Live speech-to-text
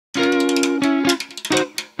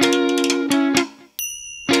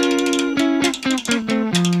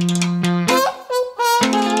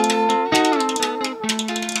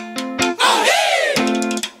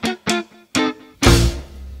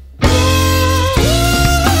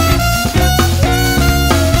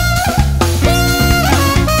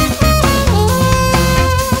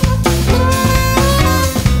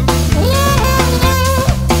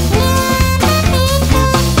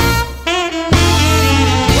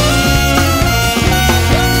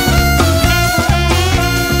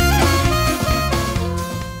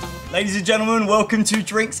gentlemen, welcome to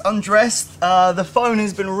Drinks Undressed. The phone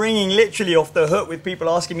has been ringing literally off the hook with people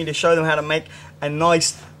asking me to show them how to make a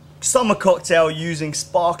nice summer cocktail using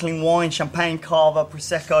sparkling wine, champagne, cava,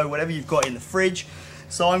 prosecco, whatever you've got in the fridge.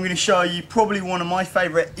 So I'm going to show you probably one of my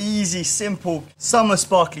favourite easy, simple summer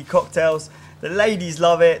sparkly cocktails. The ladies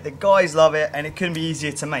love it, the guys love it, and it couldn't be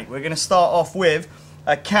easier to make. We're going to start off with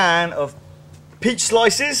a can of peach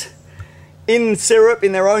slices in syrup,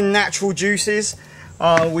 in their own natural juices.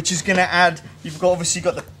 Which is going to add, you've obviously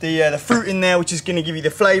got the fruit in there, which is going to give you the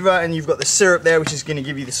flavour, and you've got the syrup there, which is going to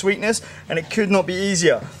give you the sweetness, and it could not be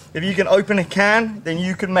easier. If you can open a can, then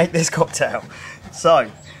you can make this cocktail. So,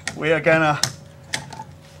 we are going to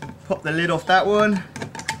pop the lid off that one.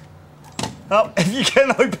 Oh, if you can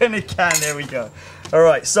open a can, there we go.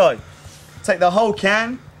 Alright, so, take the whole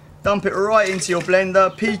can, dump it right into your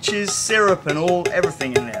blender, peaches, syrup, and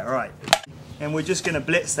everything in there, alright. And we're just going to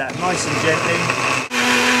blitz that nice and gently.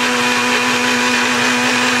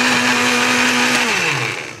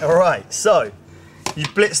 Alright, so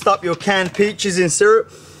you've blitzed up your canned peaches in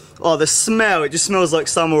syrup. Oh, the smell, it just smells like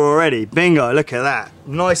summer already. Bingo, look at that.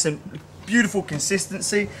 Nice and beautiful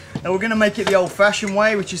consistency. Now we're going to make it the old-fashioned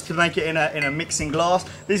way, which is to make it in a mixing glass.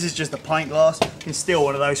 This is just a pint glass. You can steal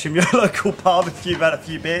one of those from your local pub if you've had a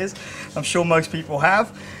few beers. I'm sure most people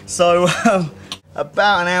have. So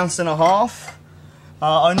about 1.5 ounces.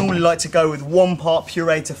 I normally like to go with 1 part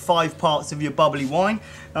puree to 5 parts of your bubbly wine.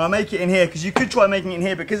 Now I make it in here because you could try making it in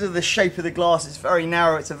here because of the shape of the glass. It's very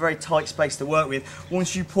narrow, it's a very tight space to work with.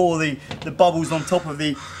 Once you pour the bubbles on top of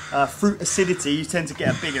the fruit acidity, you tend to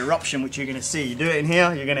get a big eruption, which you're going to see. You do it in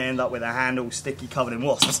here, you're going to end up with a handle sticky covered in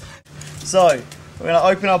wasps. So we're going to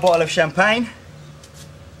open our bottle of champagne.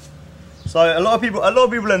 So a lot of people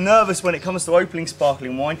are nervous when it comes to opening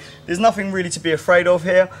sparkling wine. There's nothing really to be afraid of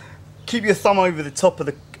here. Keep your thumb over the top of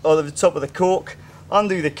the cork,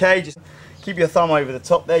 undo the cage, keep your thumb over the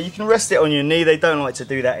top there. You can rest it on your knee. They don't like to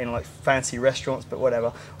do that in like fancy restaurants, but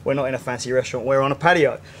whatever. We're not in a fancy restaurant, we're on a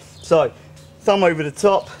patio. So, thumb over the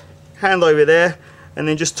top, hand over there, and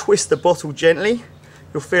then just twist the bottle gently.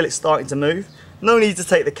 You'll feel it starting to move. No need to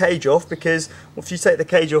take the cage off, because if you take the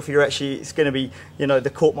cage off, it's going to be, you know, the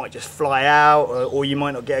cork might just fly out, or you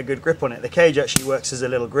might not get a good grip on it. The cage actually works as a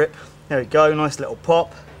little grip. There we go, nice little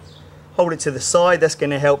pop. Hold it to the side. That's going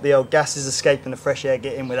to help the old gases escape and the fresh air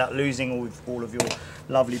get in without losing all of your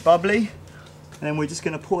lovely bubbly. And then we're just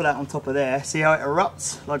going to pour that on top of there. See how it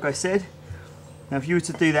erupts, like I said? Now if you were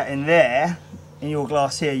to do that in there, in your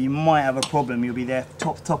glass here, you might have a problem. You'll be there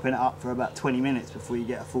topping it up for about 20 minutes before you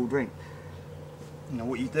get a full drink. Now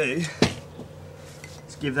what you do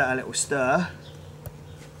is give that a little stir.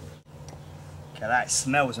 Okay, that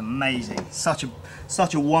smells amazing. Such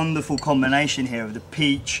a wonderful combination here of the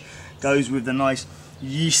peach. Goes with the nice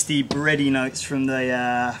yeasty, bready notes from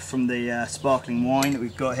the sparkling wine that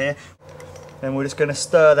we've got here. Then we're just going to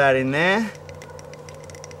stir that in there.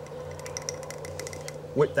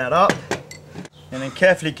 Whip that up. And then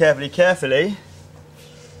carefully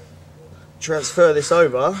transfer this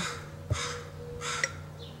over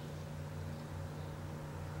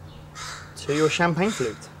to your champagne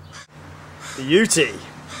flute. Beauty!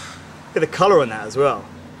 Look at the colour on that as well.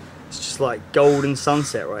 It's just like golden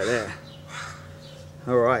sunset right there.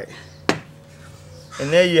 Alright.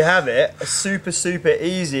 And there you have it. A super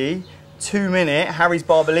easy 2-minute Harry's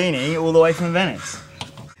Bar Bellini all the way from Venice.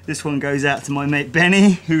 This one goes out to my mate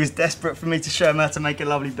Benny, who is desperate for me to show him how to make a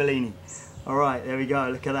lovely Bellini. Alright, there we go.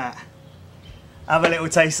 Look at that. Have a little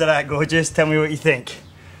taste of that, gorgeous. Tell me what you think.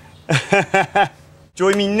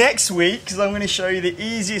 Join me next week because I'm going to show you the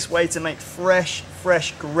easiest way to make fresh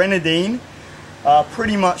grenadine.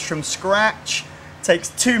 Pretty much from scratch. Takes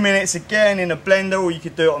 2 minutes again in a blender, or you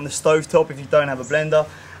could do it on the stovetop if you don't have a blender.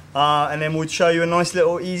 And then we'll show you a nice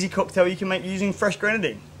little easy cocktail you can make using fresh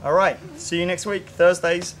grenadine. Alright, see you next week,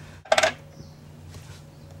 Thursdays.